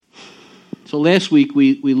So last week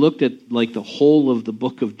we looked at like the whole of the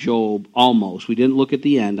book of Job almost. We didn't look at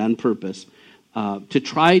the end on purpose to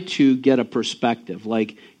try to get a perspective.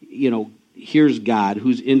 Like, here's God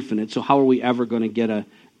who's infinite. So how are we ever going to get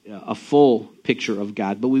a full picture of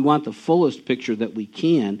God? But we want the fullest picture that we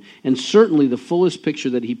can, and certainly the fullest picture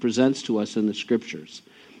that he presents to us in the Scriptures.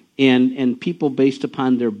 And people based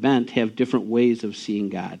upon their bent have different ways of seeing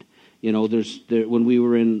God. When we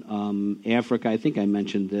were in Africa, I think I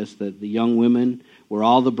mentioned this, that the young women were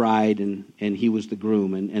all the bride and he was the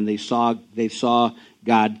groom, and they saw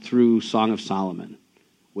God through Song of Solomon,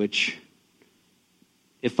 which,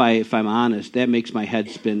 if I'm honest, that makes my head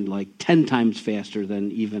spin like 10 times faster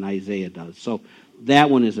than even Isaiah does. So that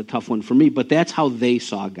one is a tough one for me, but that's how they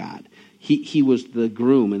saw God. He was the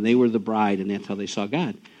groom and they were the bride, and that's how they saw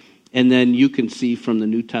God. And then you can see from the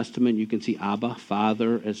New Testament, you can see Abba,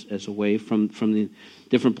 Father, as a way from the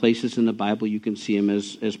different places in the Bible. You can see him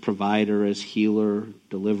as provider, as healer,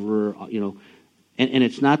 deliverer, And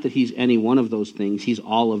it's not that he's any one of those things. He's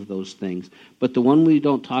all of those things. But the one we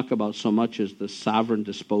don't talk about so much is the sovereign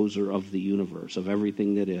disposer of the universe, of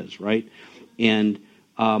everything that is, right? And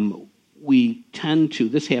we tend to,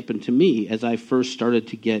 this happened to me as I first started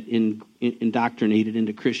to get indoctrinated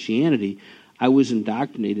into Christianity. I was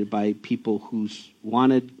indoctrinated by people who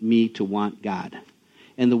wanted me to want God.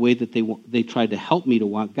 And the way that they tried to help me to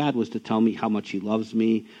want God was to tell me how much he loves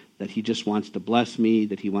me, that he just wants to bless me,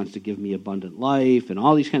 that he wants to give me abundant life, and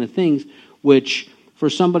all these kind of things, which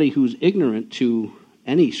for somebody who's ignorant to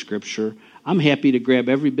any Scripture, I'm happy to grab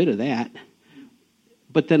every bit of that.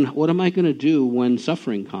 But then what am I going to do when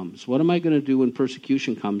suffering comes? What am I going to do when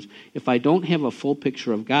persecution comes? If I don't have a full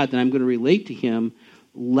picture of God, then I'm going to relate to him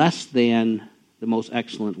less than the most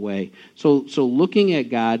excellent way. So looking at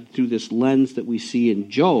God through this lens that we see in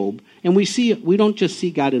Job, and we don't just see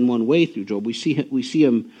God in one way through Job. We see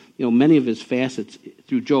him, many of his facets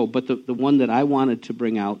through Job. But the one that I wanted to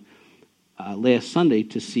bring out last Sunday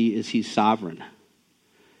to see is he's sovereign.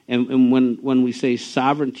 And when we say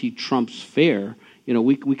sovereignty trumps fair,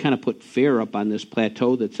 we kind of put fair up on this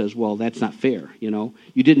plateau that says, well, that's not fair. You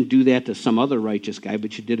didn't do that to some other righteous guy,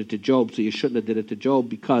 but you did it to Job, so you shouldn't have did it to Job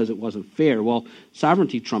because it wasn't fair. Well,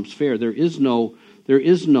 sovereignty trumps fair. There is no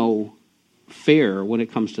fair when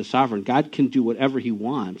it comes to sovereign. God can do whatever he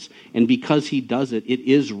wants, and because he does it, it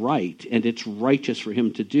is right, and it's righteous for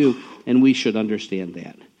him to do, and we should understand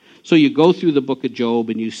that. So you go through the book of Job,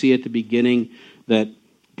 and you see at the beginning that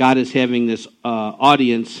God is having this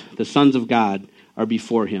audience, the sons of God are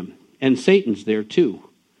before him. And Satan's there too.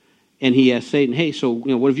 And he asks Satan, hey, so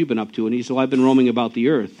what have you been up to? And he said, well, I've been roaming about the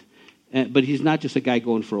earth. But he's not just a guy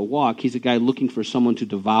going for a walk. He's a guy looking for someone to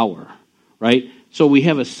devour, right? So we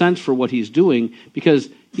have a sense for what he's doing because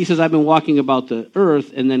he says, I've been walking about the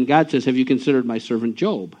earth. And then God says, have you considered my servant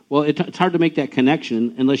Job? Well, it's hard to make that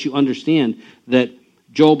connection unless you understand that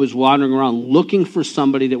Job is wandering around looking for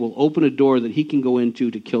somebody that will open a door that he can go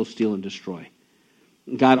into to kill, steal, and destroy.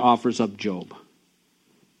 God offers up Job.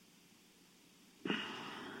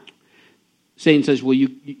 Satan says, well,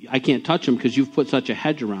 I can't touch him because you've put such a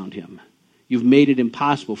hedge around him. You've made it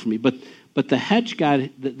impossible for me. But the hedge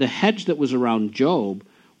that was around Job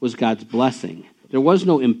was God's blessing. There was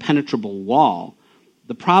no impenetrable wall.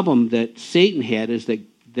 The problem that Satan had is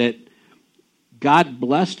that God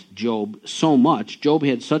blessed Job so much. Job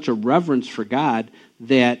had such a reverence for God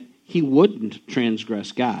that he wouldn't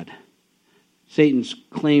transgress God. Satan's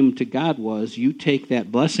claim to God was, you take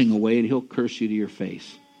that blessing away and he'll curse you to your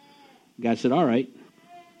face. God said, all right,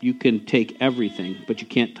 you can take everything, but you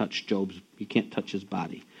can't touch his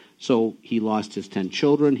body. So he lost his 10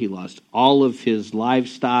 children. He lost all of his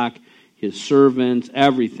livestock, his servants,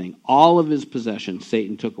 everything. All of his possessions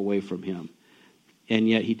Satan took away from him. And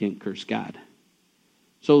yet he didn't curse God.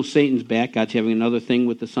 So Satan's back. God's having another thing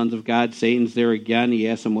with the sons of God. Satan's there again. He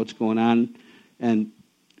asks him what's going on. And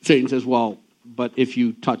Satan says, well, but if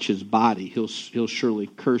you touch his body, he'll surely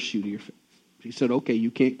curse you to your face. He said, okay,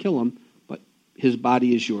 you can't kill him, but his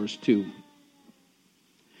body is yours too.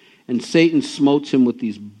 And Satan smotes him with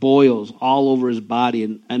these boils all over his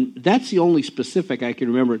body. And that's the only specific I can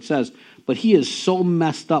remember it says. But he is so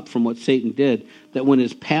messed up from what Satan did that when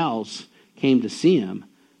his pals came to see him,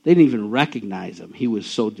 they didn't even recognize him. He was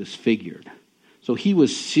so disfigured. So he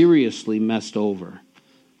was seriously messed over.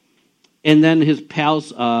 And then his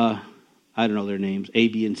pals, I don't know their names, A,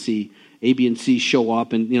 B, and C show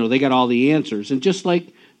up, and they got all the answers. And just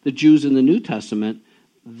like the Jews in the New Testament,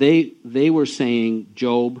 they were saying,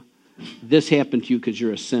 Job, this happened to you because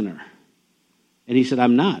you're a sinner. And he said,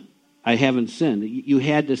 I'm not. I haven't sinned. You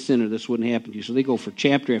had to sin or this wouldn't happen to you. So they go for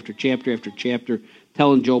chapter after chapter after chapter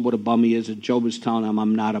telling Job what a bum he is, and Job is telling him,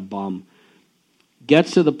 I'm not a bum.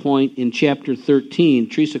 gets to the point in chapter 13,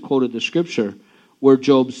 Teresa quoted the scripture, where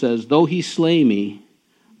Job says, though he slay me,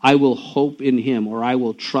 I will hope in him, or I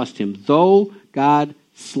will trust him. Though God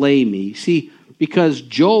slay me. See, because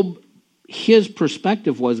Job, his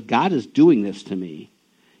perspective was, God is doing this to me,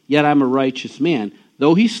 yet I'm a righteous man.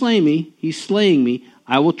 Though he slay me, he's slaying me,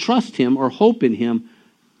 I will trust him or hope in him.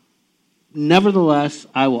 Nevertheless,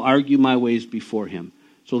 I will argue my ways before him.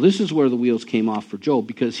 So this is where the wheels came off for Job,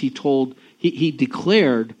 because he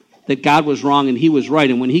declared that God was wrong and he was right.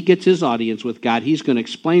 And when he gets his audience with God, he's going to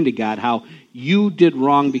explain to God how you did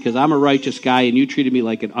wrong because I'm a righteous guy and you treated me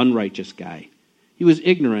like an unrighteous guy. He was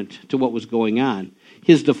ignorant to what was going on.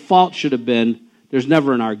 His default should have been, there's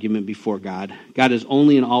never an argument before God. God is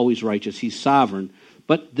only and always righteous. He's sovereign.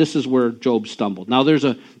 But this is where Job stumbled. Now there's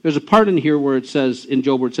a part in here where it says, in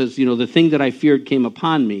Job, where it says, the thing that I feared came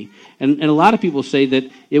upon me. And a lot of people say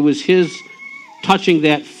that it was his touching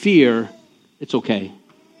that fear. It's okay.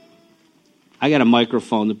 I got a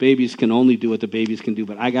microphone. The babies can only do what the babies can do,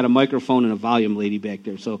 but I got a microphone and a volume lady back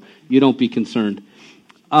there, so you don't be concerned.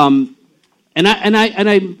 I'm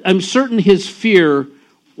certain his fear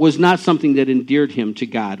was not something that endeared him to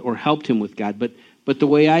God or helped him with God. But the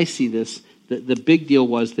way I see this, the big deal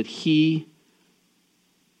was that he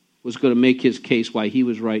was going to make his case why he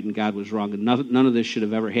was right and God was wrong, and none of this should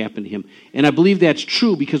have ever happened to him. And I believe that's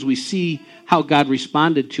true because we see how God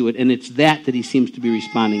responded to it, and it's that he seems to be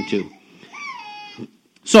responding to.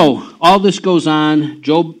 So all this goes on.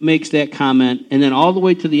 Job makes that comment, and then all the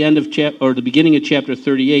way to the end of the beginning of chapter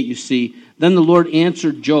 38, you see, then the Lord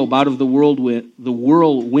answered Job out of the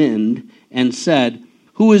whirlwind and said,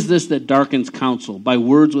 who is this that darkens counsel by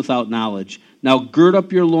words without knowledge? Now gird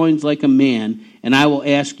up your loins like a man, and I will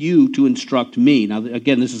ask you to instruct me. Now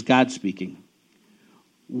again, this is God speaking.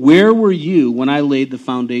 Where were you when I laid the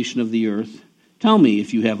foundation of the earth? Tell me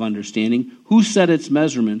if you have understanding. Who set its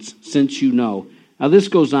measurements, since you know? Now this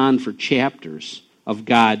goes on for chapters of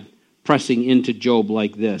God pressing into Job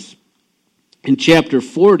like this. In chapter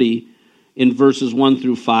 40, in verses 1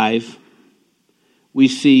 through 5, we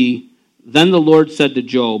see, then the Lord said to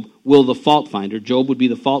Job, will the fault finder, Job would be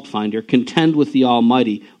the fault finder, contend with the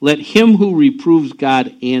Almighty? Let him who reproves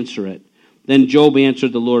God answer it. Then Job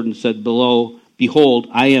answered the Lord and said, behold,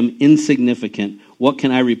 I am insignificant. What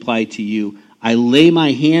can I reply to you? I lay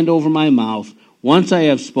my hand over my mouth. Once I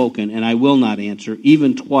have spoken, and I will not answer,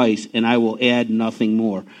 even twice, and I will add nothing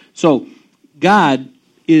more. So God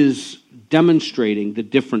is demonstrating the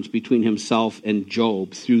difference between himself and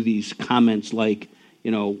Job through these comments like,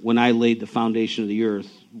 when I laid the foundation of the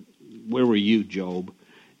earth, where were you, Job?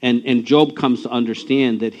 And Job comes to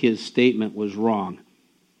understand that his statement was wrong.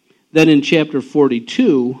 Then in chapter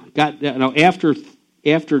 42,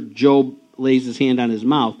 after Job lays his hand on his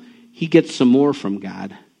mouth, he gets some more from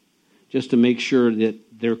God, just to make sure that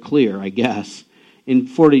they're clear, I guess. In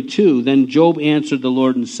 42, then Job answered the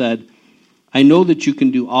Lord and said, I know that you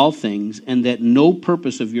can do all things, and that no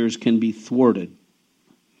purpose of yours can be thwarted.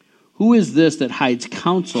 Who is this that hides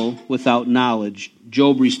counsel without knowledge?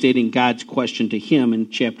 Job restating God's question to him in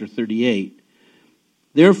chapter 38.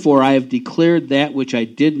 Therefore I have declared that which I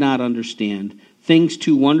did not understand, things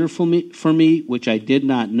too wonderful for me, which I did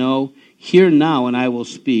not know. Hear now, and I will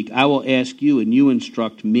speak. I will ask you, and you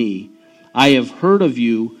instruct me. I have heard of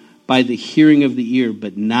you by the hearing of the ear,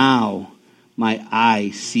 but now my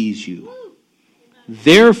eye sees you.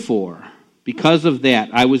 Therefore, because of that,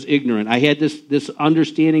 I was ignorant. I had this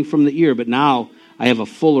understanding from the ear, but now I have a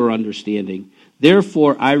fuller understanding.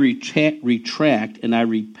 Therefore, I retract and I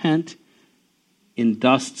repent in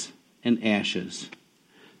dust and ashes.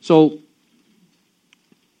 So,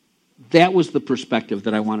 that was the perspective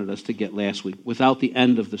that I wanted us to get last week, without the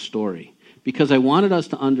end of the story. Because I wanted us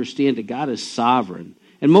to understand that God is sovereign.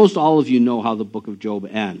 And most all of you know how the book of Job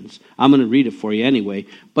ends. I'm going to read it for you anyway.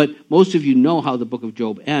 But most of you know how the book of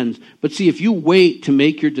Job ends. But see, if you wait to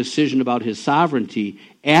make your decision about his sovereignty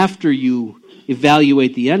after you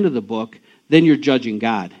evaluate the end of the book, then you're judging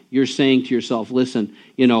God. You're saying to yourself, listen,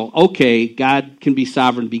 okay, God can be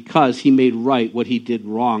sovereign because he made right what he did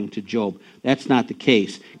wrong to Job. That's not the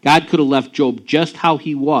case. God could have left Job just how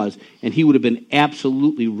he was, and he would have been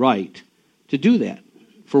absolutely right to do that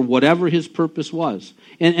for whatever his purpose was.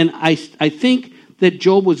 And I think that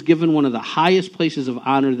Job was given one of the highest places of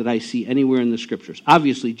honor that I see anywhere in the Scriptures.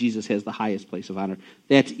 Obviously, Jesus has the highest place of honor.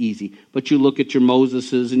 That's easy. But you look at your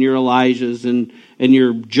Moseses and your Elijahs and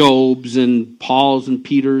your Jobs and Pauls and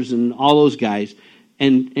Peters and all those guys.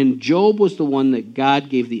 And Job was the one that God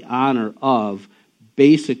gave the honor of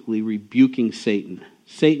basically rebuking Satan.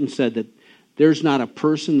 Satan said that there's not a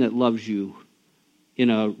person that loves you in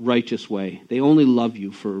a righteous way. They only love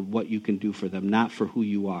you for what you can do for them, not for who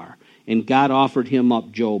you are. And God offered him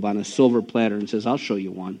up Job on a silver platter and says, I'll show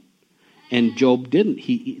you one. And Job didn't.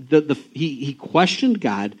 He questioned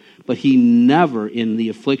God, but he never in the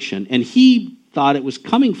affliction. And he thought it was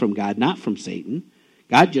coming from God, not from Satan.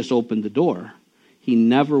 God just opened the door. He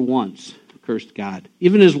never once cursed God.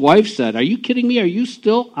 Even his wife said, are you kidding me? Are you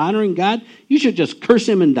still honoring God? You should just curse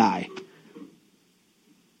him and die.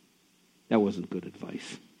 That wasn't good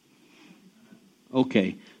advice.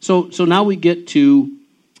 Okay, so now we get to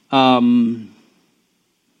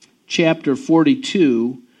chapter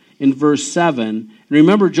 42 in verse 7. And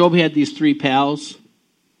remember, Job had these three pals.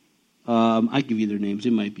 I'll give you their names. They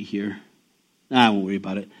might be here. I won't worry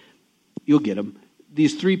about it. You'll get them.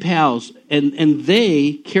 These three pals, and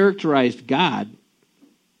they characterized God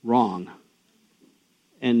wrong.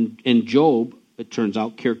 And Job, it turns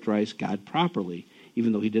out, characterized God properly,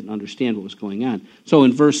 even though he didn't understand what was going on. So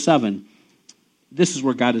in verse 7, this is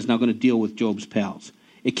where God is now going to deal with Job's pals.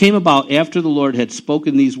 It came about after the Lord had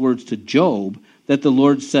spoken these words to Job that the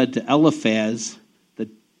Lord said to Eliphaz the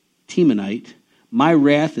Temanite, my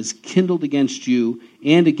wrath is kindled against you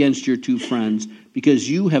and against your two friends, because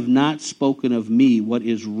you have not spoken of me what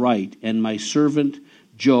is right, and my servant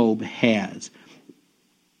Job has,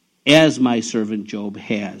 as my servant Job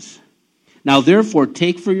has. Now therefore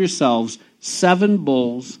take for yourselves 7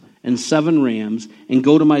 bulls and 7 rams, and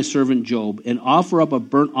go to my servant Job, and offer up a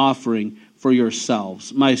burnt offering for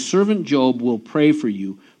yourselves. My servant Job will pray for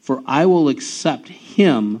you, for I will accept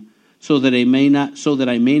him, so that I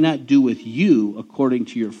may not do with you according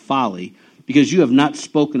to your folly, because you have not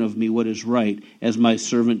spoken of me what is right, as my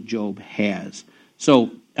servant Job has. So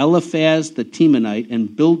Eliphaz the Temanite,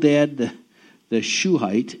 and Bildad the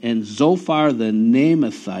Shuhite, and Zophar the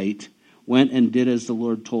Naamathite went and did as the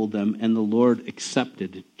Lord told them, and the Lord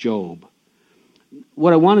accepted Job.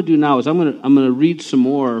 What I want to do now is I'm going to read some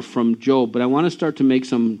more from Job, but I want to start to make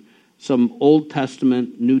some Old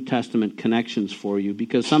Testament, New Testament connections for you,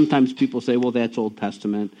 because sometimes people say, well, that's Old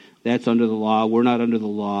Testament, that's under the law, we're not under the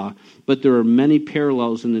law. But there are many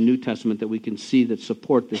parallels in the New Testament that we can see that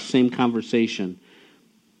support this same conversation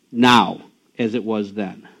now as it was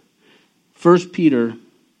then. 1 Peter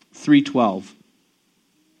 3:12.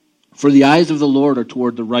 For the eyes of the Lord are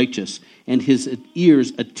toward the righteous, and his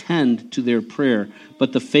ears attend to their prayer,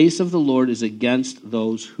 but the face of the Lord is against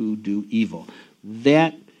those who do evil.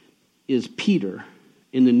 That is Peter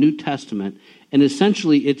in the New Testament, and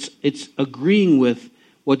essentially it's agreeing with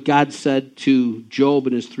what God said to Job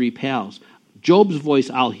and his 3 pals. Job's voice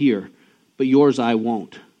I'll hear, but yours I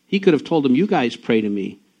won't. He could have told them, you guys pray to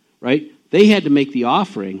me, right? They had to make the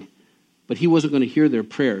offering, but he wasn't going to hear their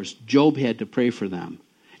prayers. Job had to pray for them.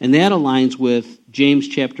 And that aligns with James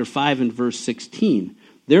chapter 5 and verse 16.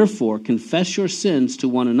 Therefore, confess your sins to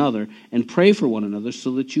one another and pray for one another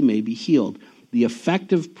so that you may be healed. The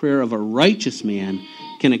effective prayer of a righteous man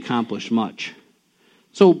can accomplish much.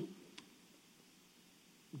 So,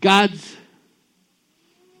 God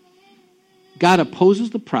opposes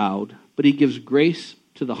the proud, but he gives grace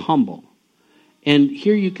to the humble. And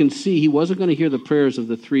here you can see he wasn't going to hear the prayers of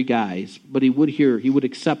the 3 guys, but he would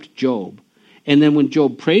accept Job. And then when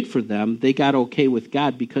Job prayed for them, they got okay with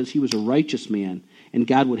God because he was a righteous man, and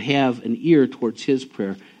God would have an ear towards his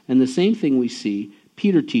prayer. And the same thing we see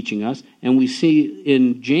Peter teaching us, and we see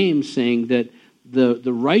in James saying that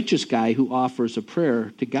the righteous guy who offers a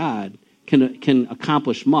prayer to God can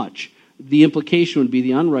accomplish much. The implication would be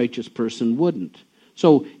the unrighteous person wouldn't.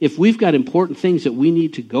 So if we've got important things that we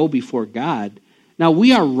need to go before God, now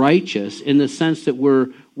we are righteous in the sense that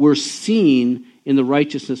we're seen in the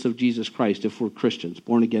righteousness of Jesus Christ if we're Christians,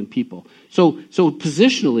 born-again people. So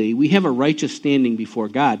positionally, we have a righteous standing before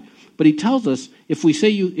God. But he tells us, if you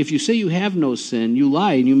say you have no sin, you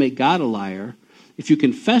lie and you make God a liar. If you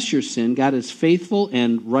confess your sin, God is faithful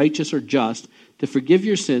and righteous or just to forgive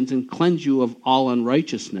your sins and cleanse you of all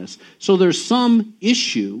unrighteousness. So there's some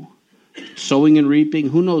issue, sowing and reaping,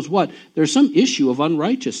 who knows what. There's some issue of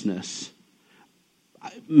unrighteousness.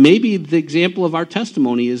 Maybe the example of our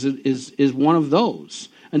testimony is one of those.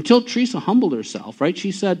 Until Teresa humbled herself, right?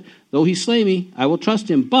 She said, though he slay me, I will trust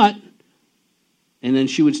him, but, and then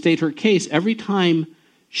she would state her case. Every time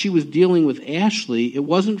she was dealing with Ashley, it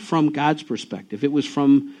wasn't from God's perspective. It was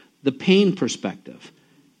from the pain perspective.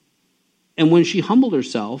 And when she humbled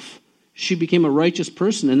herself, she became a righteous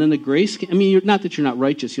person. And then the grace came. I mean, not that you're not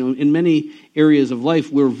righteous. You know, in many areas of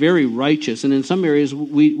life, we're very righteous. And in some areas,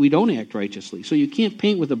 we don't act righteously. So you can't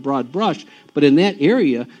paint with a broad brush. But in that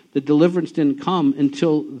area, the deliverance didn't come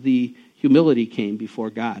until the humility came before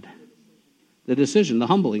God. The decision, the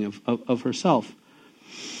humbling of herself.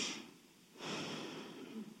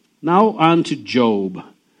 Now on to Job.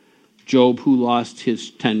 Job, who lost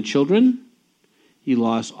his 10 children. He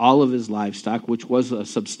lost all of his livestock, which was a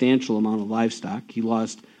substantial amount of livestock. He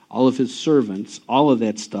lost all of his servants. All of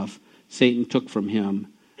that stuff Satan took from him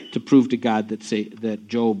to prove to God that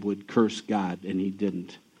Job would curse God, and he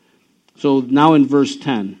didn't. So now in verse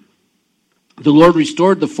 10, the Lord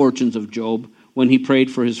restored the fortunes of Job when he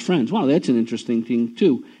prayed for his friends. Wow, that's an interesting thing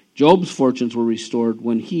too. Job's fortunes were restored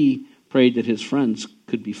when he prayed that his friends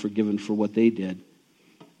could be forgiven for what they did.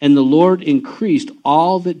 And the Lord increased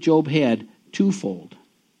all that Job had twofold.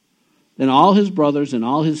 Then all his brothers and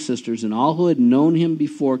all his sisters and all who had known him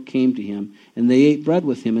before came to him, and they ate bread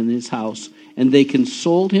with him in his house, and they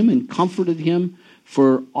consoled him and comforted him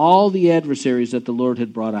for all the adversaries that the Lord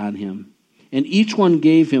had brought on him. And each one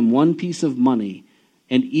gave him one piece of money,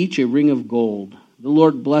 and each a ring of gold. The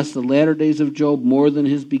Lord blessed the latter days of Job more than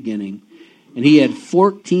his beginning. And he had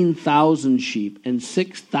 14,000 sheep, and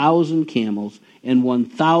 6,000 camels, and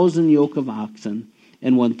 1,000 yoke of oxen,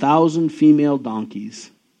 and 1,000 female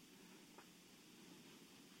donkeys.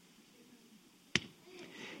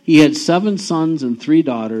 He had 7 sons and 3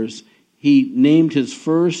 daughters. He named his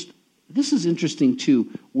first. This is interesting too.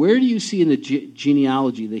 Where do you see in the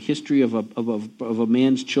genealogy, the history of a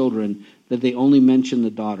man's children, that they only mention the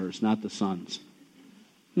daughters, not the sons?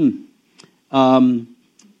 He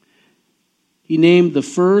named the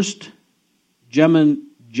first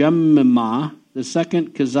Jemimah, the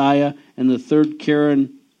second Keziah, and the third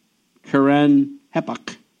Karen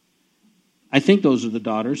Hepach. I think those are the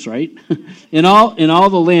daughters, right? In all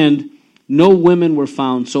the land, no women were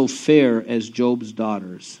found so fair as Job's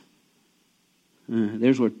daughters.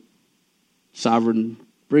 There's where sovereign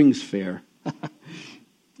brings fair.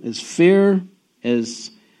 As fair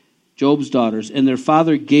as Job's daughters. And their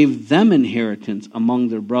father gave them inheritance among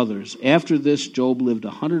their brothers. After this, Job lived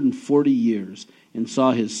 140 years and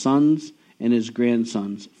saw his sons and his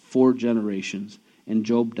grandsons 4 generations. And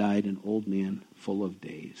Job died an old man full of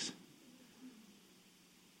days.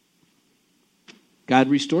 God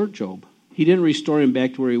restored Job. He didn't restore him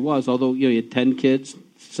back to where he was, although he had 10 kids,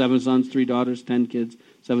 7 sons, 3 daughters, 10 kids,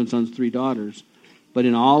 7 sons, 3 daughters. But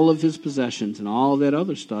in all of his possessions and all of that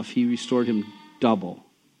other stuff, he restored him double.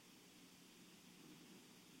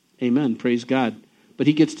 Amen. Praise God. But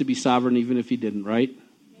he gets to be sovereign even if he didn't, right?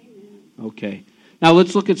 Amen. Okay. Now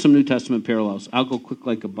let's look at some New Testament parallels. I'll go quick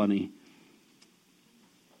like a bunny.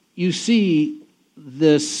 You see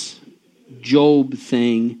this Job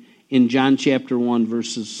thing in John chapter 1,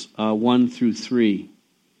 verses 1 through 3.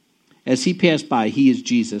 As he passed by, he is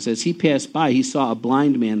Jesus. As he passed by, he saw a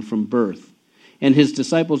blind man from birth. And his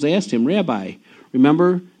disciples asked him, Rabbi,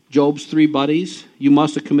 remember Job's 3 buddies? You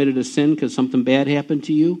must have committed a sin because something bad happened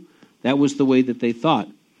to you. That was the way that they thought.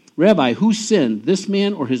 Rabbi, who sinned, this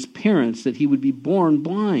man or his parents, that he would be born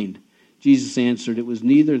blind? Jesus answered, it was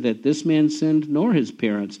neither that this man sinned nor his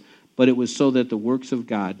parents, but it was so that the works of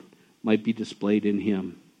God might be displayed in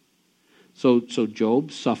him. So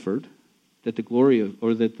Job suffered that the glory of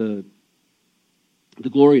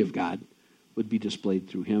God would be displayed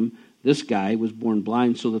through him. This guy was born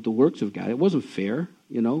blind so that the works of God, it wasn't fair,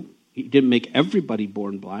 He didn't make everybody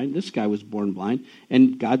born blind. This guy was born blind,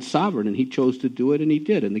 and God's sovereign, and he chose to do it, and he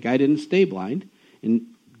did. And the guy didn't stay blind, and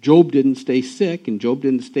Job didn't stay sick, and Job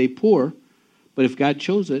didn't stay poor. But if God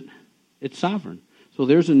chose it, it's sovereign. So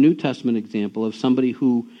there's a New Testament example of somebody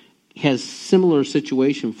who has similar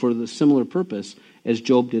situation for the similar purpose as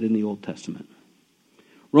Job did in the Old Testament.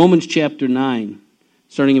 Romans chapter 9,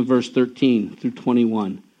 starting in verse 13 through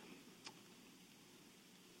 21.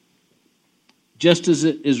 Just as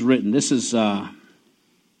it is written, this is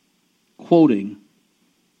quoting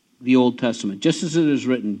the Old Testament. Just as it is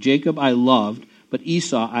written, Jacob I loved, but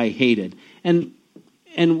Esau I hated. And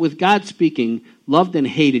with God speaking, loved and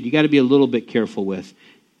hated, you got to be a little bit careful with.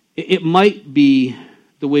 It might be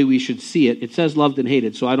the way we should see it. It says loved and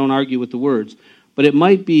hated, so I don't argue with the words. But it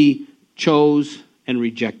might be chose and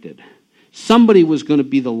rejected. Somebody was going to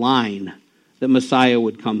be the line that Messiah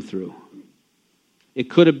would come through. It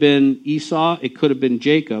could have been Esau. It could have been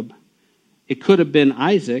Jacob. It could have been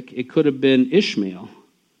Isaac. It could have been Ishmael.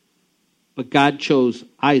 But God chose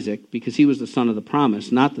Isaac because he was the son of the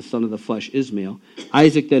promise, not the son of the flesh, Ishmael.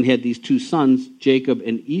 Isaac then had these 2 sons, Jacob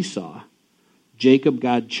and Esau. Jacob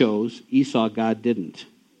God chose. Esau God didn't.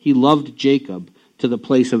 He loved Jacob to the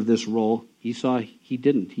place of this role. Esau he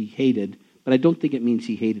didn't. He hated. But I don't think it means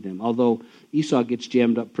he hated him. Although Esau gets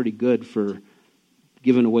jammed up pretty good for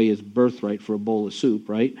giving away his birthright for a bowl of soup,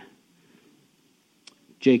 right?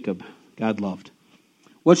 Jacob, God loved.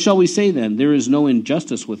 What shall we say then? There is no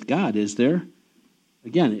injustice with God, is there?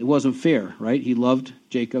 Again, it wasn't fair, right? He loved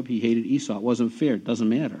Jacob. He hated Esau. It wasn't fair. It doesn't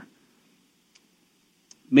matter.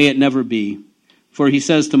 May it never be. For he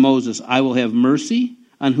says to Moses, I will have mercy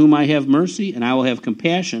on whom I have mercy, and I will have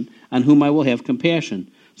compassion on whom I will have compassion.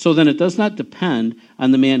 So then it does not depend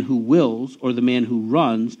on the man who wills or the man who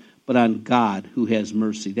runs, but on God who has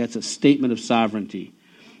mercy. That's a statement of sovereignty.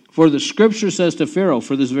 For the scripture says to Pharaoh,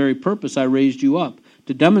 for this very purpose I raised you up,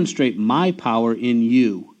 to demonstrate my power in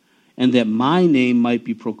you, and that my name might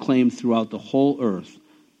be proclaimed throughout the whole earth.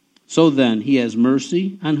 So then he has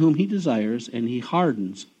mercy on whom he desires, and he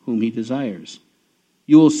hardens whom he desires.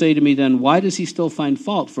 You will say to me then, why does he still find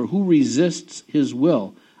fault? For who resists his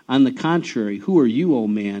will? On the contrary, who are you, O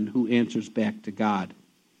man, who answers back to God?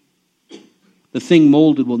 The thing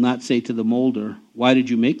molded will not say to the molder, why did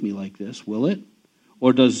you make me like this? Will it?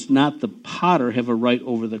 Or does not the potter have a right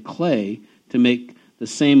over the clay to make the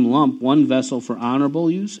same lump one vessel for honorable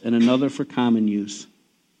use and another for common use?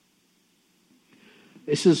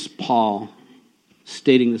 This is Paul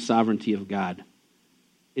stating the sovereignty of God.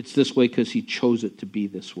 It's this way because he chose it to be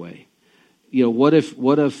this way. You know, what if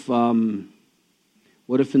in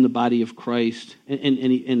the body of Christ,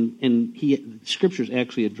 and scriptures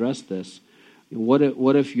actually address this.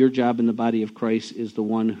 What if your job in the body of Christ is the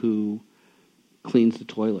one who cleans the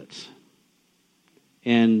toilets,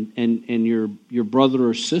 and your brother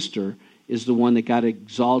or sister is the one that God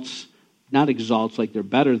not exalts like they're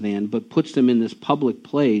better than, but puts them in this public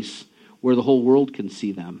place where the whole world can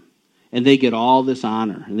see them. And they get all this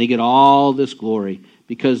honor, and they get all this glory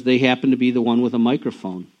because they happen to be the one with a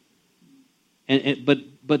microphone. But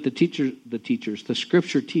the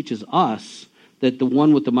scripture teaches us that the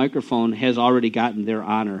one with the microphone has already gotten their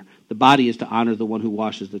honor. The body is to honor the one who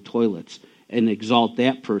washes the toilets and exalt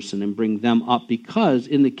that person and bring them up, because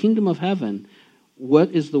in the kingdom of heaven,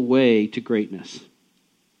 what is the way to greatness?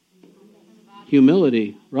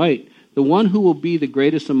 Humility, right. The one who will be the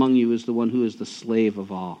greatest among you is the one who is the slave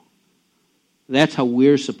of all. That's how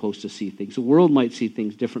we're supposed to see things. The world might see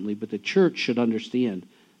things differently, but the church should understand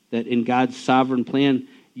that in God's sovereign plan,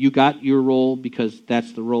 you got your role because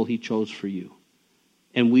that's the role he chose for you.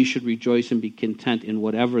 And we should rejoice and be content in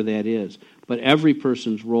whatever that is. But every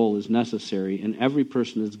person's role is necessary, and every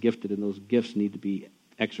person is gifted, and those gifts need to be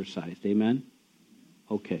exercised. Amen?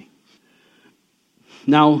 Okay.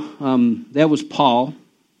 Now, that was Paul,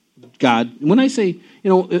 God. When I say,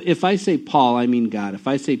 if I say Paul, I mean God. If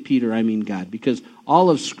I say Peter, I mean God. Because all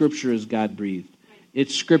of Scripture is God-breathed.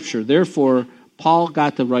 It's Scripture. Therefore, Paul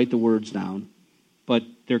got to write the words down, but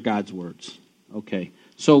they're God's words. Okay.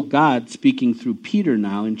 So God, speaking through Peter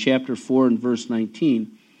now in chapter 4 and verse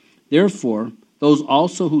 19, therefore, those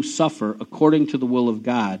also who suffer according to the will of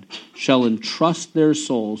God shall entrust their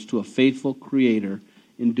souls to a faithful Creator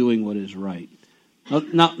in doing what is right.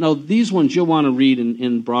 Now these ones you'll want to read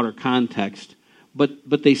in broader context, but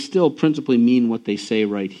they still principally mean what they say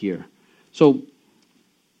right here. So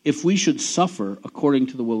if we should suffer according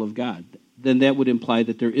to the will of God, then that would imply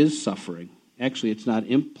that there is suffering. Actually, it's not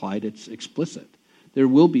implied, it's explicit. There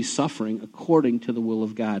will be suffering according to the will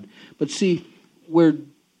of God. But see, I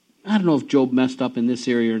don't know if Job messed up in this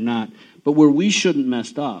area or not, but where we shouldn't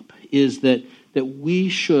mess up is that we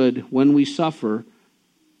should, when we suffer,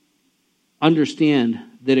 understand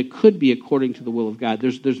that it could be according to the will of God.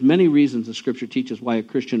 There's many reasons the Scripture teaches why a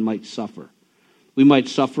Christian might suffer. We might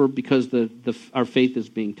suffer because our faith is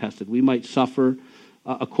being tested. We might suffer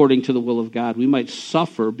according to the will of God. We might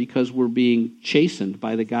suffer because we're being chastened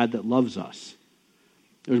by the God that loves us.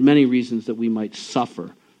 There's many reasons that we might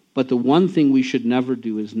suffer. But the one thing we should never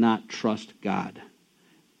do is not trust God.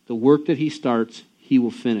 The work that he starts, he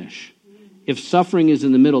will finish. If suffering is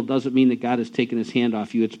in the middle, doesn't mean that God has taken his hand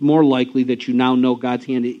off you. It's more likely that you now know God's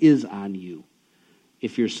hand is on you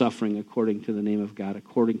if you're suffering according to the name of God,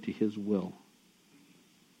 according to his will.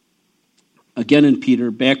 Again in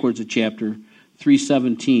Peter, backwards at chapter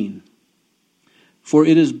 3:17. For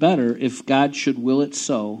it is better, if God should will it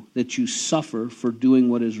so, that you suffer for doing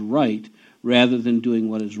what is right rather than doing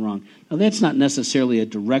what is wrong. Now that's not necessarily a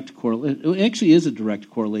direct correlation. It actually is a direct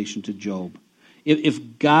correlation to Job.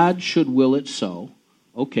 If God should will it so,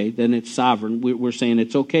 okay, then it's sovereign. We're saying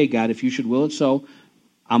it's okay, God, if you should will it so,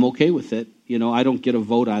 I'm okay with it. I don't get a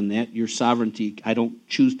vote on that. Your sovereignty, I don't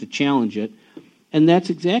choose to challenge it. And that's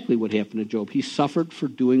exactly what happened to Job. He suffered for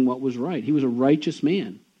doing what was right. He was a righteous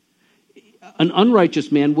man. An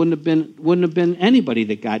unrighteous man wouldn't have been anybody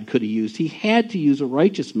that God could have used. He had to use a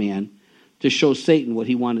righteous man to show Satan what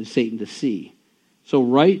he wanted Satan to see. So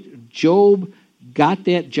Job got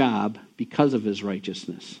that job because of his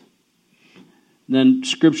righteousness. And then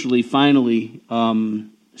scripturally, finally, 2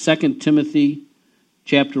 Timothy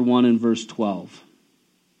chapter 1 and verse 12.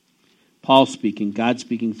 Paul speaking, God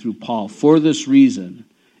speaking through Paul. For this reason,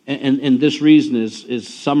 And this reason is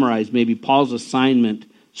summarized, maybe Paul's assignment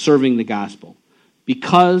serving the gospel.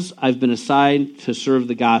 Because I've been assigned to serve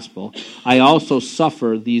the gospel, I also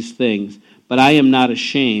suffer these things, but I am not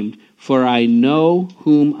ashamed, for I know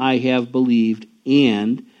whom I have believed,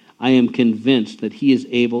 and I am convinced that he is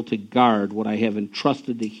able to guard what I have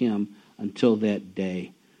entrusted to him until that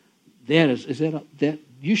day. That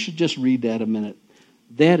you should just read that a minute.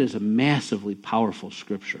 That is a massively powerful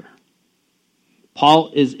scripture.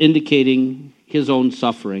 Paul is indicating his own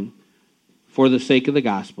suffering for the sake of the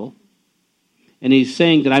gospel. And he's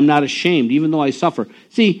saying that I'm not ashamed, even though I suffer.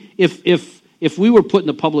 See, if we were put in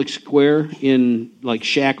the public square in like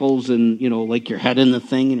shackles and, like your head in the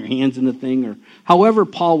thing and your hands in the thing, or however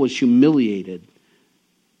Paul was humiliated,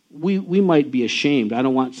 we might be ashamed. I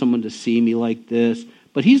don't want someone to see me like this.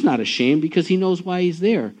 But he's not ashamed because he knows why he's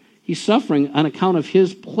there. He's suffering on account of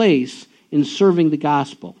his place in serving the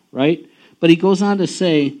gospel, right? But he goes on to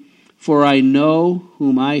say, for I know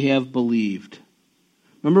whom I have believed.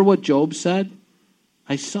 Remember what Job said?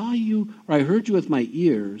 I saw you, or I heard you with my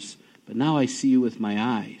ears, but now I see you with my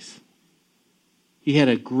eyes. He had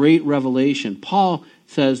a great revelation. Paul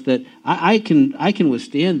says that I can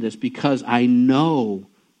withstand this because I know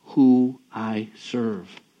who I serve.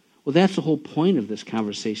 Well, that's the whole point of this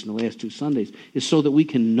conversation the last 2 Sundays, is so that we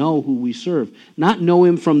can know who we serve. Not know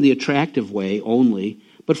him from the attractive way only,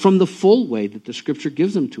 but from the full way that the Scripture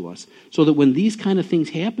gives him to us. So that when these kind of things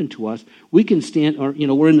happen to us, we can stand, or,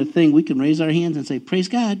 we're in the thing, we can raise our hands and say, praise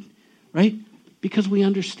God, right? Because we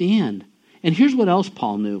understand. And here's what else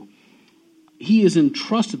Paul knew. He is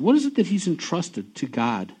entrusted. What is it that he's entrusted to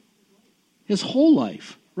God? His whole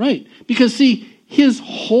life, right? Because, see, his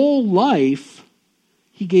whole life,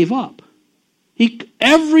 he gave up.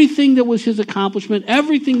 Everything that was his accomplishment,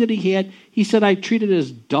 everything that he had, he said, I treat it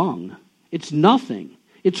as dung. It's nothing.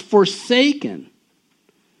 It's forsaken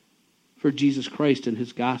for Jesus Christ and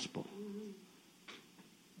his gospel.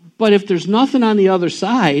 But if there's nothing on the other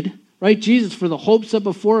side, right? Jesus, for the hope set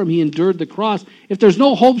before him, he endured the cross. If there's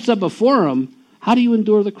no hope set before him, how do you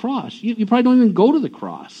endure the cross? You probably don't even go to the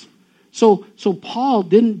cross. So Paul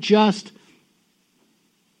didn't just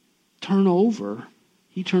turn over.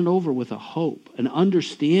 He turned over with a hope, an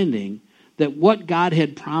understanding that what God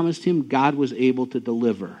had promised him, God was able to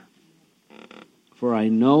deliver. For I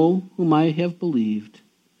know whom I have believed,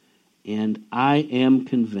 and I am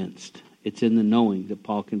convinced. It's in the knowing that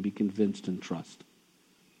Paul can be convinced and trust.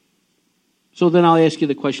 So then I'll ask you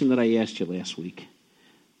the question that I asked you last week.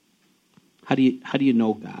 How do you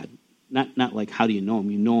know God? Not like how do you know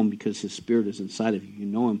him? You know him because his Spirit is inside of you. You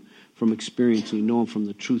know him from experience. You know him from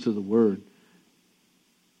the truth of the Word.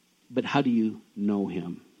 But how do you know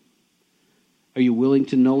him? Are you willing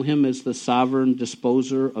to know him as the sovereign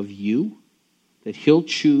disposer of you? That he'll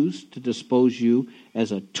choose to dispose you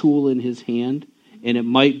as a tool in his hand? And it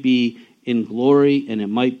might be in glory, and it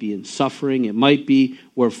might be in suffering. It might be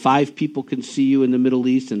where 5 people can see you in the Middle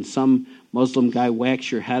East and some Muslim guy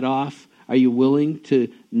whacks your head off. Are you willing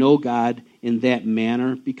to know God in that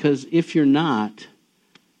manner? Because if you're not,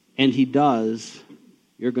 and he does,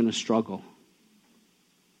 you're going to struggle.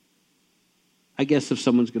 I guess if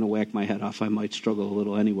someone's going to whack my head off, I might struggle a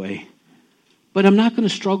little anyway. But I'm not going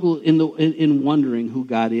to struggle in wondering who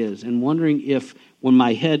God is and wondering if when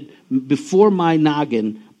my head, before my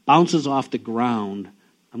noggin bounces off the ground,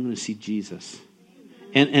 I'm going to see Jesus.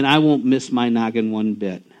 And I won't miss my noggin one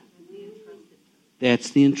bit.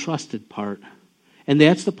 That's the entrusted part. And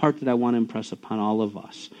that's the part that I want to impress upon all of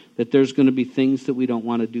us. That there's going to be things that we don't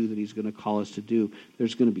want to do that he's going to call us to do.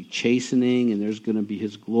 There's going to be chastening, and there's going to be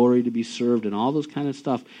his glory to be served, and all those kind of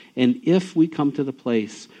stuff. And if we come to the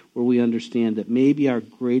place where we understand that maybe our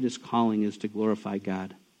greatest calling is to glorify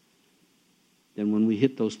God, then when we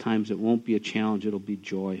hit those times, it won't be a challenge, it'll be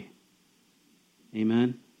joy.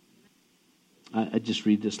 Amen? I just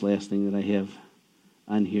read this last thing that I have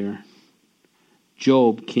on here.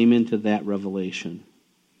 Job came into that revelation.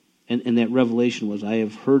 And that revelation was, I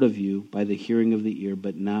have heard of you by the hearing of the ear,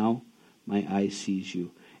 but now my eye sees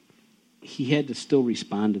you. He had to still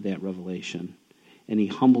respond to that revelation, and he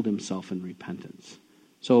humbled himself in repentance.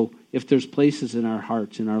 So if there's places in our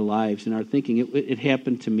hearts, in our lives, in our thinking, it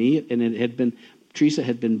happened to me, and Teresa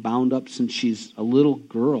had been bound up since she's a little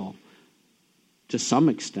girl, to some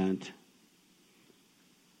extent,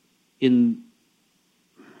 I'm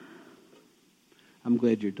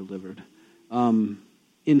glad you're delivered.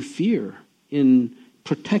 In fear, in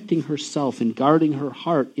protecting herself, in guarding her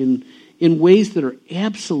heart, in ways that are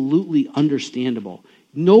absolutely understandable.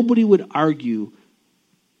 Nobody would argue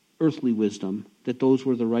earthly wisdom that those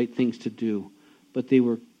were the right things to do, but they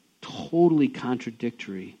were totally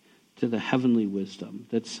contradictory to the heavenly wisdom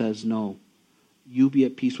that says, no, you be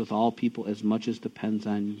at peace with all people as much as depends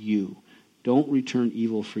on you. Don't return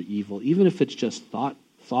evil for evil, even if it's just thought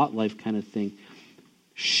life kind of thing.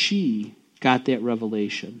 She got that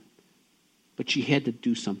revelation, but she had to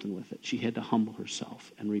do something with it. She had to humble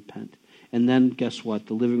herself and repent. And then guess what?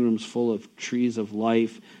 The living room's full of trees of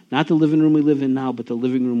life. Not the living room we live in now, but the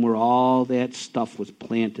living room where all that stuff was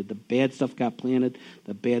planted. The bad stuff got planted.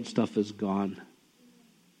 The bad stuff is gone.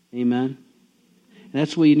 Amen? And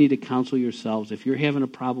that's why you need to counsel yourselves. If you're having a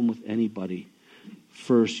problem with anybody,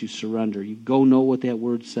 first you surrender. You go know what that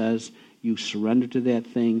word says. You surrender to that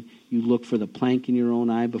thing. You look for the plank in your own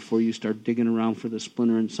eye before you start digging around for the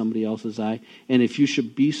splinter in somebody else's eye. And if you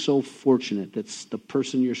should be so fortunate that the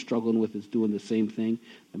person you're struggling with is doing the same thing,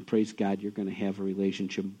 then praise God, you're going to have a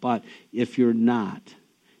relationship. But if you're not,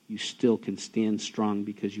 you still can stand strong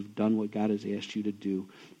because you've done what God has asked you to do,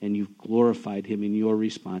 and you've glorified him in your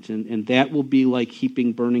response. And that will be like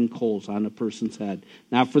heaping burning coals on a person's head,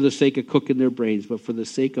 not for the sake of cooking their brains, but for the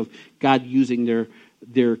sake of God using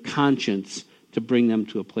their conscience to bring them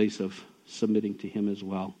to a place of submitting to him as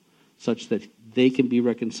well, such that they can be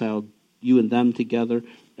reconciled, you and them together,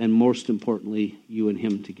 and most importantly, you and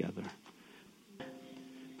him together.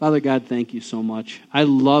 Father God, thank you so much. I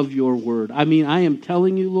love your word. I mean, I am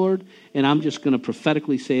telling you, Lord, and I'm just going to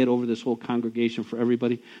prophetically say it over this whole congregation for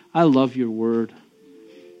everybody. I love your word.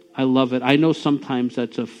 I love it. I know sometimes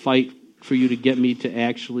that's a fight for you to get me to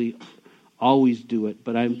actually always do it,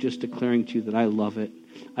 but I'm just declaring to you that I love it.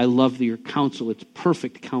 I love your counsel. It's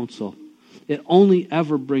perfect counsel. It only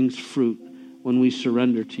ever brings fruit when we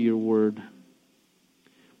surrender to your word.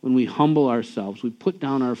 When we humble ourselves, we put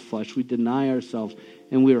down our flesh, we deny ourselves,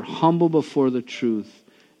 and we are humble before the truth.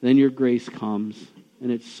 Then your grace comes,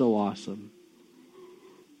 and it's so awesome.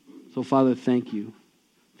 So, Father, thank you.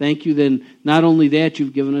 Thank you then, not only that,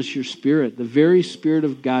 you've given us your Spirit. The very Spirit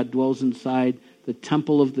of God dwells inside the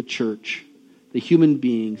temple of the church, the human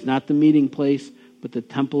beings, not the meeting place, but the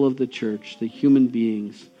temple of the church, the human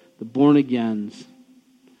beings, the born-agains,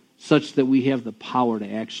 such that we have the power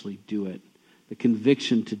to actually do it, the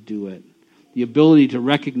conviction to do it, the ability to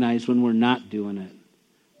recognize when we're not doing it.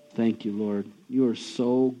 Thank you, Lord. You are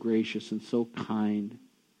so gracious and so kind,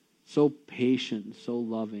 so patient and so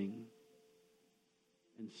loving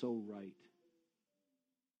and so right.